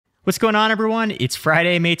What's going on, everyone? It's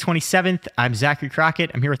Friday, May 27th. I'm Zachary Crockett.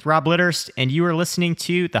 I'm here with Rob Litterst, and you are listening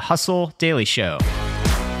to The Hustle Daily Show.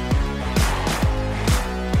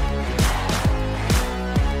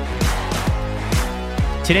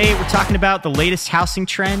 Today, we're talking about the latest housing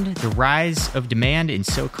trend, the rise of demand in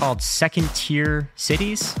so-called second-tier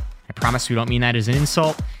cities. I promise we don't mean that as an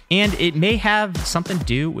insult. And it may have something to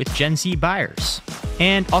do with Gen Z buyers.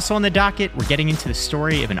 And also on the docket, we're getting into the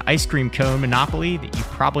story of an ice cream cone monopoly that you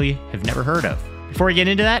probably have never heard of. Before we get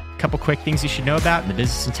into that, a couple quick things you should know about in the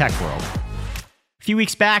business and tech world. A few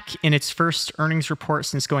weeks back, in its first earnings report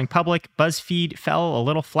since going public, BuzzFeed fell a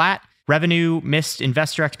little flat. Revenue missed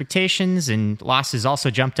investor expectations, and losses also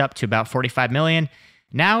jumped up to about $45 million.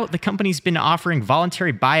 Now, the company's been offering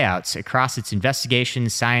voluntary buyouts across its investigation,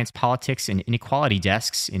 science, politics, and inequality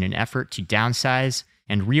desks in an effort to downsize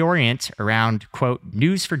and reorient around, quote,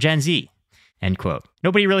 news for Gen Z, end quote.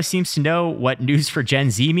 Nobody really seems to know what news for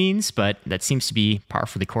Gen Z means, but that seems to be par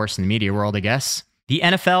for the course in the media world, I guess. The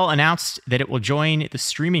NFL announced that it will join the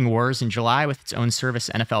streaming wars in July with its own service,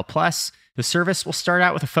 NFL Plus. The service will start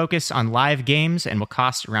out with a focus on live games and will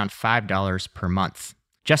cost around $5 per month.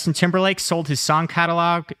 Justin Timberlake sold his song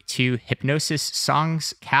catalog to Hipgnosis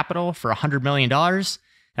Songs Capital for $100 million.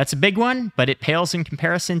 That's a big one, but it pales in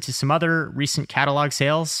comparison to some other recent catalog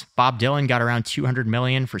sales. Bob Dylan got around $200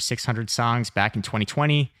 million for 600 songs back in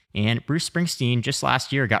 2020, and Bruce Springsteen just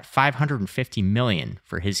last year got $550 million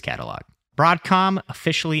for his catalog. Broadcom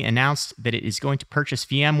officially announced that it is going to purchase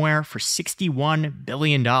VMware for $61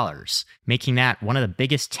 billion, making that one of the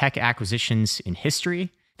biggest tech acquisitions in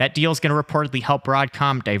history. That deal is going to reportedly help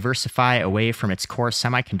Broadcom diversify away from its core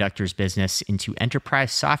semiconductors business into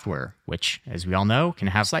enterprise software, which, as we all know, can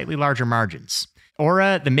have slightly larger margins.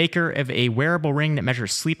 Aura, the maker of a wearable ring that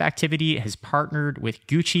measures sleep activity, has partnered with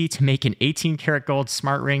Gucci to make an 18-karat gold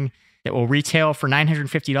smart ring that will retail for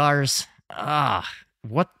 $950.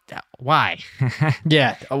 What? Why?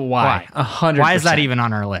 Yeah, why? 100%. Why is that even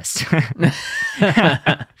on our list?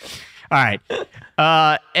 All right.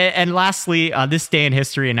 And lastly, on this day in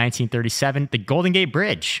history in 1937, the Golden Gate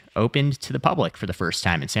Bridge opened to the public for the first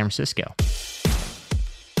time in San Francisco.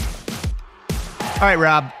 All right,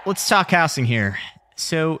 Rob, let's talk housing here.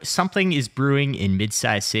 So something is brewing in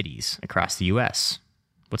mid-sized cities across the U.S.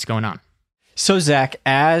 What's going on? So, Zach,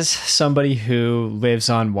 as somebody who lives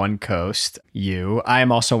on one coast, I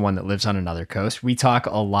am also one that lives on another coast. We talk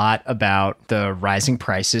a lot about the rising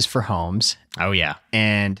prices for homes. Oh, yeah.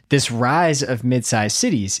 And this rise of mid-sized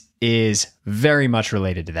cities is very much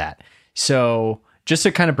related to that. So just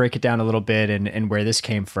to kind of break it down a little bit and where this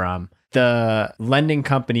came from, the lending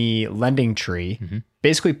company LendingTree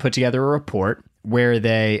basically put together a report where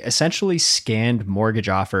they essentially scanned mortgage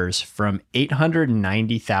offers from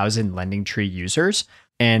 890,000 LendingTree users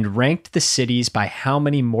and ranked the cities by how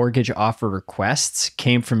many mortgage offer requests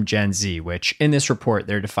came from Gen Z, which in this report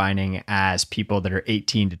they're defining as people that are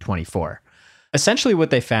 18 to 24. Essentially what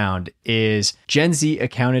they found is Gen Z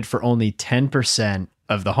accounted for only 10%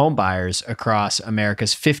 of the home buyers across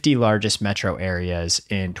America's 50 largest metro areas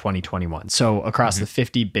in 2021. So across the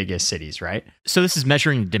 50 biggest cities, right? So this is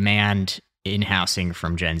measuring demand in housing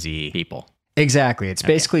from Gen Z people. Exactly. It's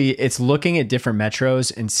basically, it's looking at different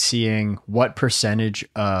metros and seeing what percentage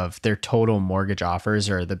of their total mortgage offers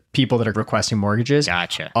or the people that are requesting mortgages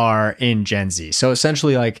are in Gen Z. So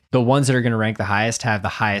essentially like the ones that are going to rank the highest have the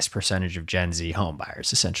highest percentage of Gen Z home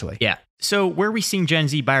buyers, essentially. Yeah. So where are we seeing Gen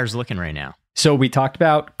Z buyers looking right now? So we talked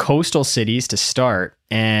about coastal cities to start.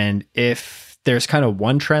 And if there's kind of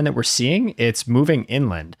one trend that we're seeing, it's moving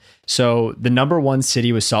inland. So the number one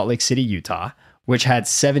city was Salt Lake City, Utah, which had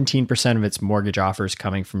 17% of its mortgage offers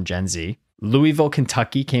coming from Gen Z. Louisville,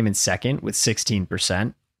 Kentucky came in second with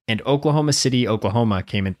 16%. And Oklahoma City, Oklahoma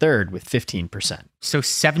came in third with 15%. So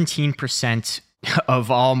 17% of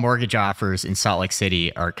all mortgage offers in Salt Lake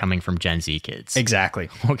City are coming from Gen Z kids. Exactly.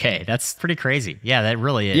 Okay, that's pretty crazy. Yeah, that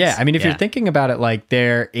really is. Yeah, I mean, if you're thinking about it, like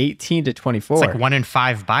they're 18 to 24. It's like 1 in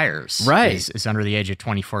 5 buyers is under the age of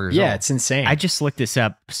 24 years old. Yeah, it's insane. I just looked this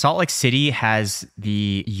up. Salt Lake City has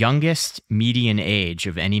the youngest median age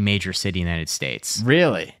of any major city in the United States.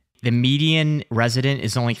 Really? The median resident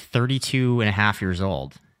is only 32 and a half years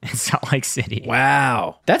old in Salt Lake City.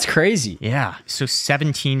 Wow. That's crazy. Yeah. So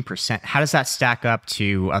 17%. How does that stack up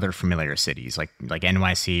to other familiar cities like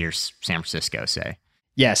NYC or San Francisco, say?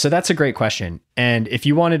 Yeah, so that's a great question. And if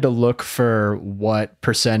you wanted to look for what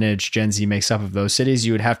percentage Gen Z makes up of those cities,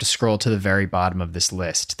 you would have to scroll to the very bottom of this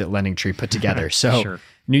list that LendingTree put together. So Sure.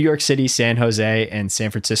 New York City, San Jose, and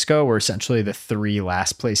San Francisco were essentially the three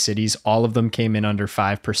last place cities. All of them came in under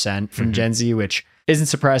 5% from Gen Z, which isn't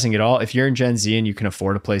surprising at all. If you're in Gen Z and you can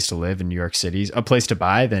afford a place to live in New York City, a place to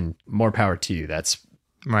buy, then more power to you. That's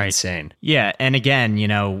insane. Yeah. And again,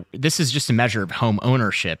 this is just a measure of home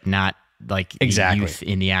ownership, not like youth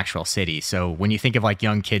in the actual city. So when you think of like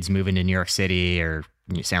young kids moving to New York City or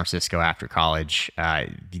San Francisco after college,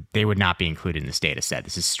 they would not be included in this data set.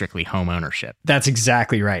 This is strictly home ownership. That's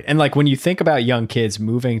exactly right. And like when you think about young kids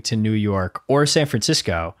moving to New York or San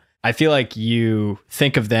Francisco, I feel like you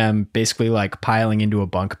think of them basically like piling into a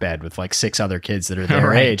bunk bed with like 6 other kids that are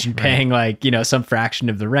their age and paying like, some fraction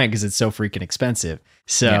of the rent because it's so freaking expensive.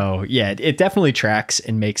 So yeah, it definitely tracks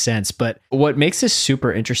and makes sense. But what makes this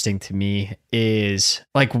super interesting to me is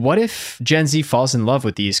like, what if Gen Z falls in love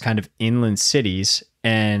with these kind of inland cities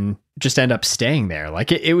and just end up staying there?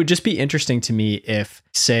 Like it would just be interesting to me if,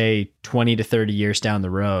 say, 20 to 30 years down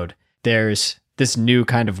the road, there's this new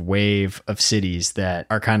kind of wave of cities that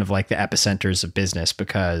are kind of like the epicenters of business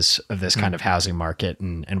because of this kind of housing market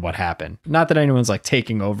and what happened. Not that anyone's like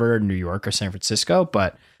taking over New York or San Francisco,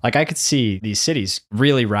 but like I could see these cities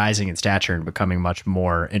really rising in stature and becoming much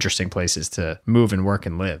more interesting places to move and work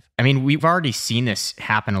and live. I mean, we've already seen this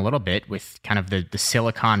happen a little bit with kind of the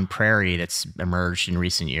Silicon Prairie that's emerged in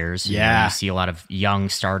recent years. Yeah. You see a lot of young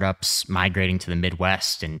startups migrating to the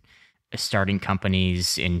Midwest and starting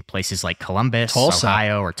companies in places like Columbus, Tulsa.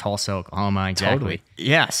 Ohio, or Tulsa, Oklahoma. Exactly. Totally.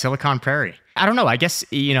 Yeah, Silicon Prairie. I don't know. I guess,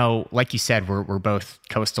 like you said, we're both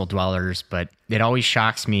coastal dwellers, but it always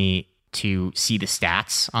shocks me to see the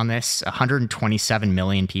stats on this. 127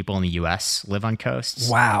 million people in the U.S. live on coasts.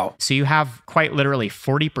 Wow. So you have quite literally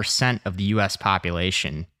 40% of the U.S.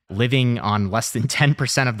 population living on less than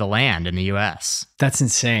 10% of the land in the U.S. That's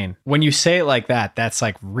insane. When you say it like that, that's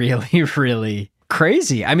like really, really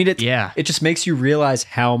crazy. I mean, it just makes you realize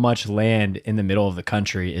how much land in the middle of the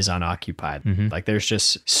country is unoccupied. Like there's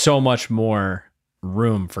just so much more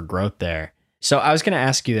room for growth there. So I was going to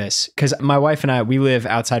ask you this because my wife and I, we live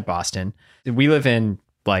outside Boston. We live in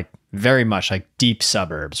like very much like deep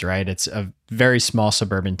suburbs, right? It's a very small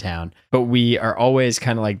suburban town, but we are always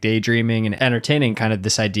kind of like daydreaming and entertaining kind of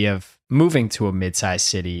this idea of moving to a mid-sized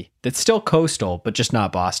city that's still coastal, but just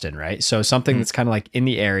not Boston, right? So something that's kind of like in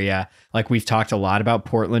the area. Like we've talked a lot about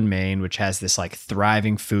Portland, Maine, which has this like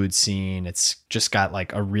thriving food scene. It's just got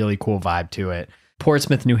like a really cool vibe to it.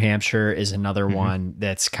 Portsmouth, New Hampshire is another one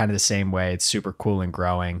that's kind of the same way. It's super cool and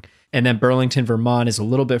growing. And then Burlington, Vermont is a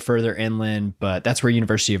little bit further inland, but that's where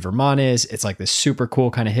University of Vermont is. It's like this super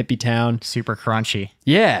cool kind of hippie town. Super crunchy.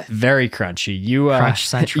 Yeah, very crunchy. Crunch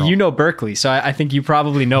Central. You know Berkeley, so I think you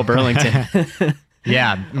probably know Burlington.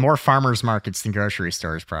 Yeah, more farmers markets than grocery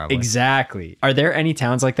stores probably. Exactly. Are there any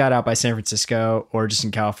towns like that out by San Francisco or just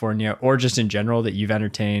in California or just in general that you've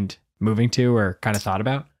entertained moving to or kind of thought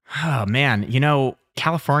about? Oh, man.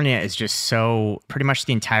 California is just so pretty much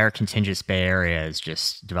the entire contiguous Bay Area is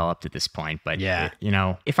just developed at this point. But,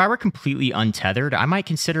 if I were completely untethered, I might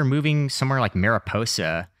consider moving somewhere like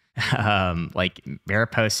Mariposa. Like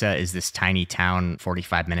Mariposa is this tiny town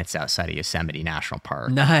 45 minutes outside of Yosemite National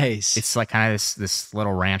Park. Nice. It's like kind of this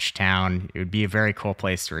little ranch town. It would be a very cool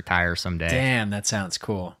place to retire someday. Damn, that sounds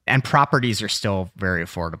cool. And properties are still very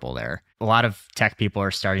affordable there. A lot of tech people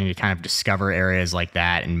are starting to kind of discover areas like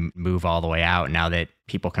that and move all the way out now that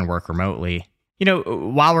people can work remotely.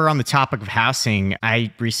 While we're on the topic of housing,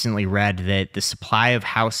 I recently read that the supply of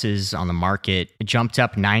houses on the market jumped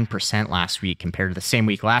up 9% last week compared to the same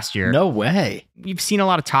week last year. No way. We've seen a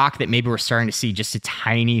lot of talk that maybe we're starting to see just a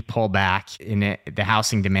tiny pullback in the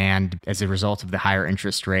housing demand as a result of the higher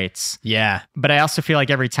interest rates. Yeah. But I also feel like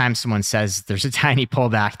every time someone says there's a tiny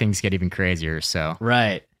pullback, things get even crazier. So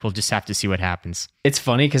right. We'll just have to see what happens. It's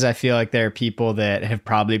funny because I feel like there are people that have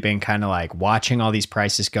probably been kind of like watching all these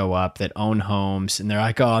prices go up that own homes. And they're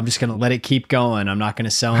like, oh, I'm just going to let it keep going. I'm not going to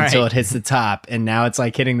sell until it hits the top. And now it's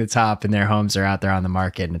like hitting the top and their homes are out there on the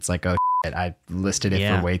market. And it's like, oh, shit, I listed it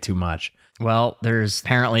for way too much. Well, there's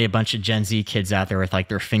apparently a bunch of Gen Z kids out there with like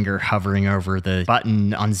their finger hovering over the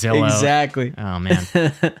button on Zillow. Exactly. Oh, man.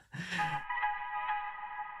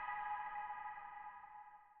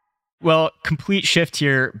 Well, complete shift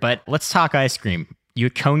here, but let's talk ice cream. You a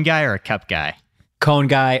cone guy or a cup guy? Cone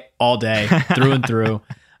guy all day, through and through.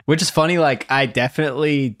 Which is funny, like I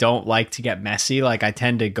definitely don't like to get messy. Like I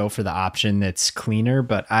tend to go for the option that's cleaner,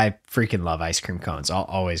 but I freaking love ice cream cones. I'll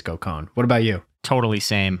always go cone. What about you? Totally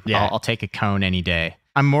same. Yeah. I'll take a cone any day.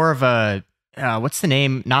 I'm more of a, what's the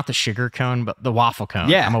name? Not the sugar cone, but the waffle cone.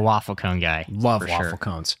 Yeah. I'm a waffle cone guy. Love waffle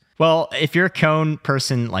cones. Well, if you're a cone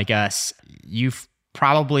person like us, you've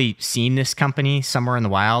probably seen this company somewhere in the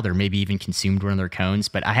wild or maybe even consumed one of their cones,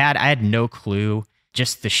 but I had no clue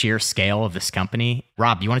just the sheer scale of this company.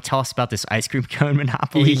 Rob, you want to tell us about this ice cream cone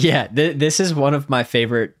monopoly? Yeah, this is one of my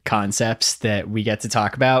favorite concepts that we get to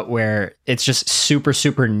talk about, where it's just super,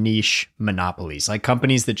 super niche monopolies, like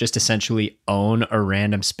companies that just essentially own a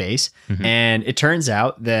random space. Mm-hmm. And it turns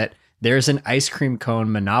out that there's an ice cream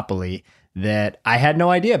cone monopoly that I had no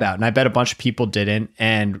idea about. And I bet a bunch of people didn't.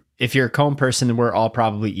 And if you're a cone person, we're all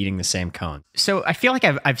probably eating the same cone. So I feel like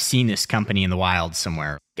I've seen this company in the wild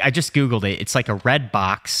somewhere. I just Googled it. It's like a red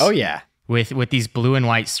box. Oh, yeah. With these blue and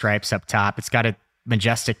white stripes up top. It's got a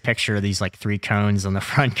majestic picture of these like 3 cones on the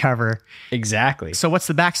front cover. Exactly. So what's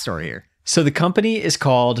the backstory here? So the company is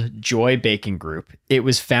called Joy Baking Group. It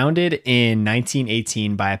was founded in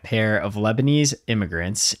 1918 by a pair of Lebanese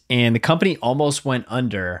immigrants, and the company almost went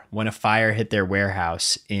under when a fire hit their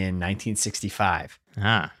warehouse in 1965.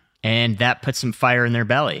 And that put some fire in their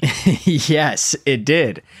belly. Yes, it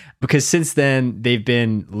did. Because since then, they've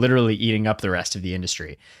been literally eating up the rest of the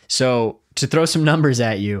industry. So to throw some numbers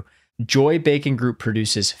at you, Joy Baking Group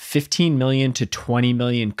produces 15 million to 20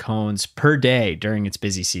 million cones per day during its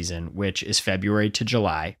busy season, which is February to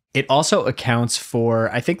July. It also accounts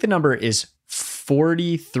for, I think the number is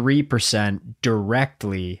 43%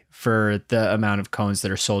 directly for the amount of cones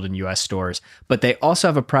that are sold in US stores, but they also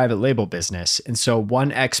have a private label business. And so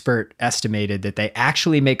one expert estimated that they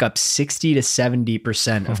actually make up 60 to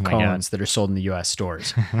 70% of cones that are sold in the US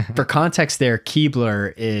stores. For context there,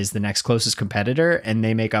 Keebler is the next closest competitor, and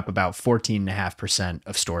they make up about 14.5%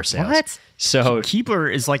 of store sales. What? So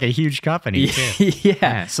Keebler is like a huge company too.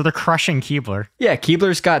 Yeah. So they're crushing Keebler. Yeah,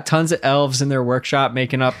 Keebler's got tons of elves in their workshop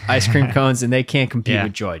making up ice cream cones, and they can't compete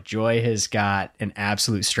with Joy. Joy has got an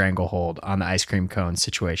absolute stranglehold on the ice cream cone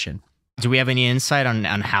situation. Do we have any insight on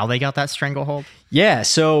how they got that stranglehold? Yeah,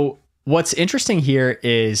 so what's interesting here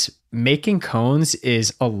is making cones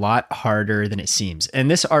is a lot harder than it seems. And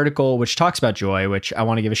this article, which talks about Joy, which I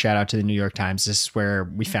want to give a shout out to the New York Times. This is where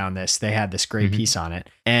we found this. They had this great piece on it.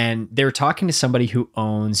 And they were talking to somebody who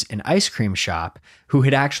owns an ice cream shop who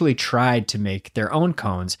had actually tried to make their own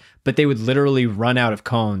cones, but they would literally run out of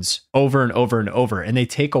cones over and over and over. And they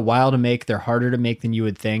take a while to make. They're harder to make than you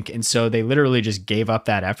would think. And so they literally just gave up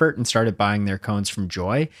that effort and started buying their cones from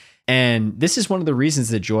Joy. And this is one of the reasons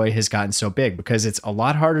that Joy has gotten so big, because it's a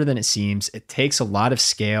lot harder than it seems. It takes a lot of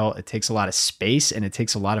scale, it takes a lot of space, and it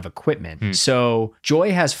takes a lot of equipment. So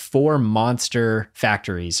Joy has 4 monster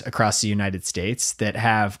factories across the United States that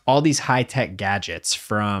have all these high-tech gadgets,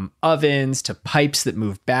 from ovens to pipes that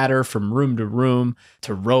move batter from room to room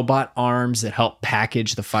to robot arms that help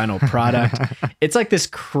package the final product. It's like this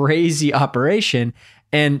crazy operation.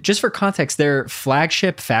 And just for context, their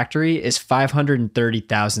flagship factory is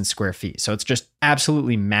 530,000 square feet. So it's just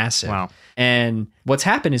absolutely massive. Wow. And what's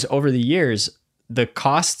happened is over the years, the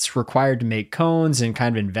costs required to make cones and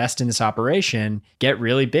kind of invest in this operation get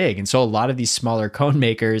really big. And so a lot of these smaller cone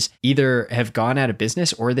makers either have gone out of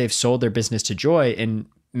business or they've sold their business to Joy, and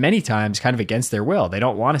many times kind of against their will. They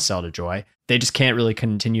don't want to sell to Joy. They just can't really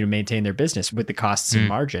continue to maintain their business with the costs and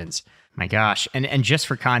margins. My gosh. And just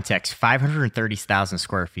for context, 530,000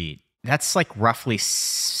 square feet. That's like roughly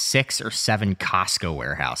 6 or 7 Costco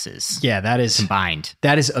warehouses. Yeah, that is combined.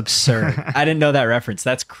 That is absurd. I didn't know that reference.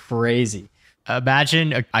 That's crazy.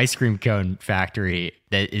 Imagine an ice cream cone factory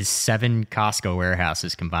that is 7 Costco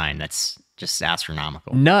warehouses combined. That's just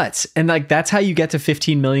astronomical. Nuts. And like, that's how you get to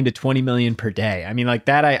 15 million to 20 million per day. I mean, like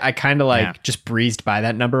that, I kind of just breezed by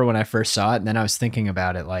that number when I first saw it. And then I was thinking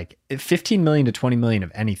about it, like 15 million to 20 million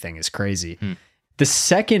of anything is crazy. The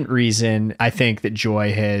second reason I think that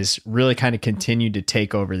Joy has really kind of continued to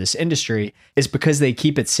take over this industry is because they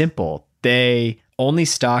keep it simple. They only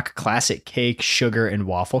stock classic cake, sugar, and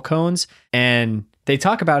waffle cones. And they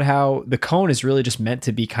talk about how the cone is really just meant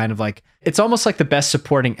to be kind of like, it's almost like the best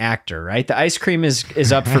supporting actor, right? The ice cream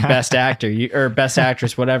is up for best actor or best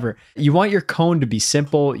actress, whatever. You want your cone to be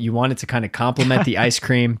simple. You want it to kind of complement the ice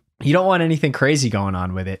cream. You don't want anything crazy going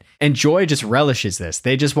on with it. And Joy just relishes this.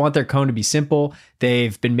 They just want their cone to be simple.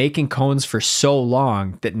 They've been making cones for so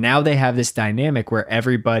long that now they have this dynamic where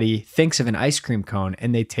everybody thinks of an ice cream cone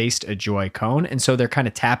and they taste a Joy cone. And so they're kind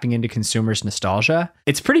of tapping into consumers' nostalgia.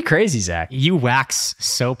 It's pretty crazy, Zach. You wax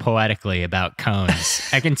so poetically about cones.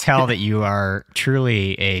 I can tell that you are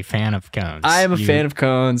truly a fan of cones. I am a fan of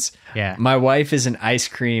cones. Yeah. My wife is an ice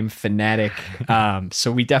cream fanatic.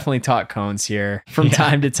 So we definitely talk cones here from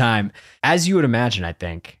time to time. As you would imagine, I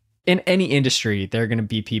think, in any industry, there are going to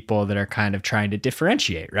be people that are kind of trying to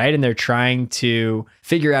differentiate, right? And they're trying to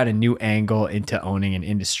figure out a new angle into owning an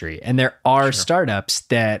industry. And there are startups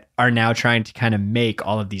that are now trying to kind of make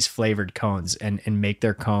all of these flavored cones and make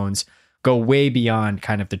their cones go way beyond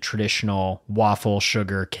kind of the traditional waffle,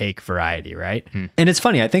 sugar, cake variety, right? And it's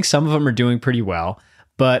funny, I think some of them are doing pretty well,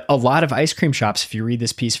 but a lot of ice cream shops, if you read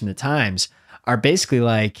this piece from the Times, are basically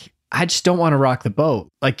like, I just don't want to rock the boat.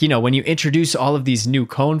 Like, you know, when you introduce all of these new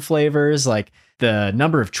cone flavors, like the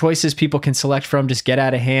number of choices people can select from just get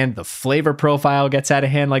out of hand. The flavor profile gets out of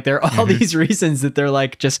hand. Like there are all these reasons that they're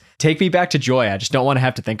like, just take me back to Joy. I just don't want to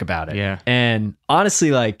have to think about it. Yeah. And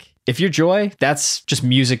honestly, like if you're Joy, that's just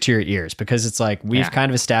music to your ears because it's like, we've kind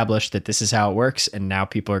of established that this is how it works. And now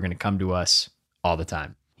people are going to come to us all the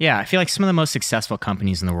time. Yeah. I feel like some of the most successful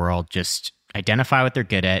companies in the world just identify what they're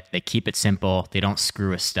good at. They keep it simple. They don't screw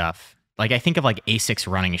with stuff. Like I think of like Asics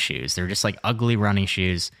running shoes. They're just like ugly running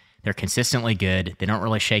shoes. They're consistently good. They don't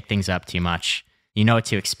really shake things up too much. You know what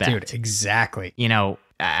to expect. Dude, exactly. You know,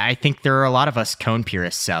 I think there are a lot of us cone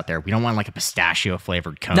purists out there. We don't want like a pistachio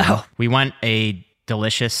flavored cone. No. We want a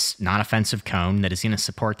delicious, non-offensive cone that is going to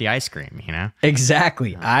support the ice cream, you know?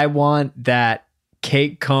 Exactly. I want that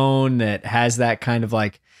cake cone that has that kind of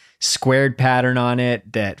like squared pattern on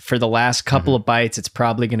it that for the last couple of bites, it's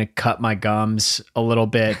probably going to cut my gums a little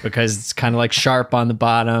bit because it's kind of like sharp on the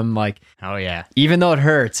bottom. Like, oh yeah. Even though it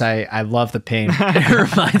hurts, I love the pain.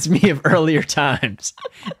 It reminds me of earlier times.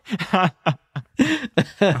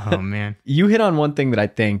 Oh man. You hit on one thing that I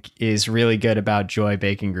think is really good about Joy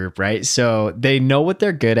Baking Group, right? So they know what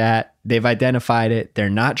they're good at. They've identified it. They're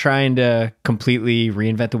not trying to completely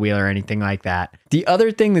reinvent the wheel or anything like that. The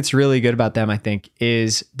other thing that's really good about them, I think,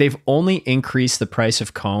 is they've only increased the price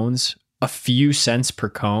of cones a few cents per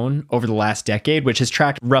cone over the last decade, which has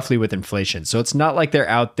tracked roughly with inflation. So it's not like they're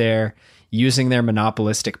out there using their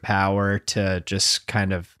monopolistic power to just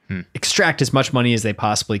kind of extract as much money as they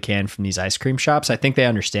possibly can from these ice cream shops. I think they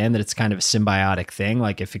understand that it's kind of a symbiotic thing.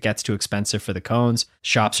 Like if it gets too expensive for the cones,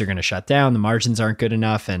 shops are going to shut down. The margins aren't good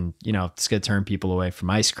enough. And, you know, it's going to turn people away from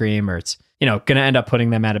ice cream or it's, you know, going to end up putting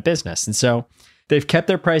them out of business. And so they've kept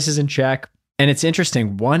their prices in check. And it's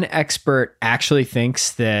interesting. One expert actually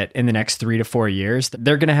thinks that in the next 3 to 4 years,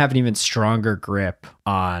 they're going to have an even stronger grip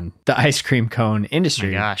on the ice cream cone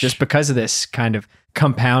industry just because of this kind of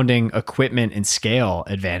compounding equipment and scale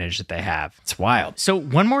advantage that they have. It's wild. So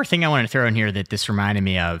one more thing I want to throw in here that this reminded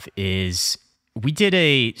me of is we did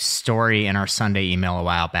a story in our Sunday email a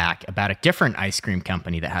while back about a different ice cream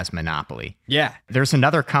company that has monopoly. Yeah. There's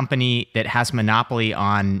another company that has monopoly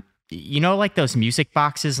on, you know, like those music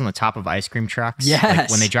boxes on the top of ice cream trucks? Yes. Like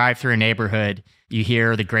when they drive through a neighborhood, you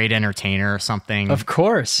hear the Great Entertainer or something. Of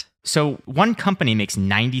course. So one company makes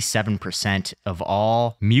 97% of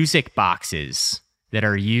all music boxes that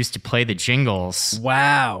are used to play the jingles.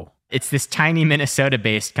 Wow. It's this tiny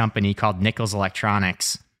Minnesota-based company called Nichols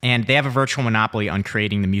Electronics. And they have a virtual monopoly on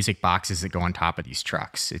creating the music boxes that go on top of these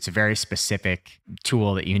trucks. It's a very specific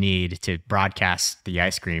tool that you need to broadcast the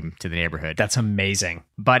ice cream to the neighborhood. That's amazing.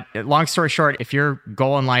 But long story short, if your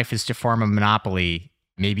goal in life is to form a monopoly,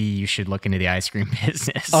 maybe you should look into the ice cream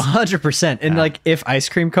business. 100%. And like if ice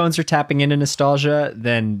cream cones are tapping into nostalgia,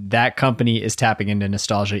 then that company is tapping into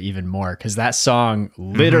nostalgia even more because that song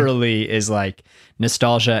literally is like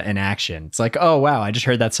nostalgia in action. It's like, oh, wow, I just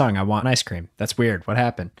heard that song. I want ice cream. That's weird. What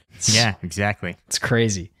happened? Yeah, exactly. It's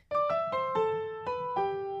crazy.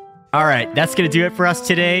 All right, that's going to do it for us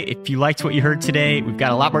today. If you liked what you heard today, we've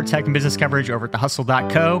got a lot more tech and business coverage over at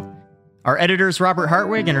thehustle.co. Our editor is Robert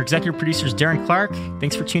Hartwig and our executive producer is Darren Clark.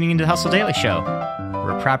 Thanks for tuning into the Hustle Daily Show.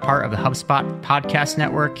 We're a proud part of the HubSpot podcast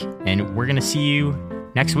network, and we're going to see you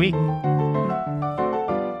next week.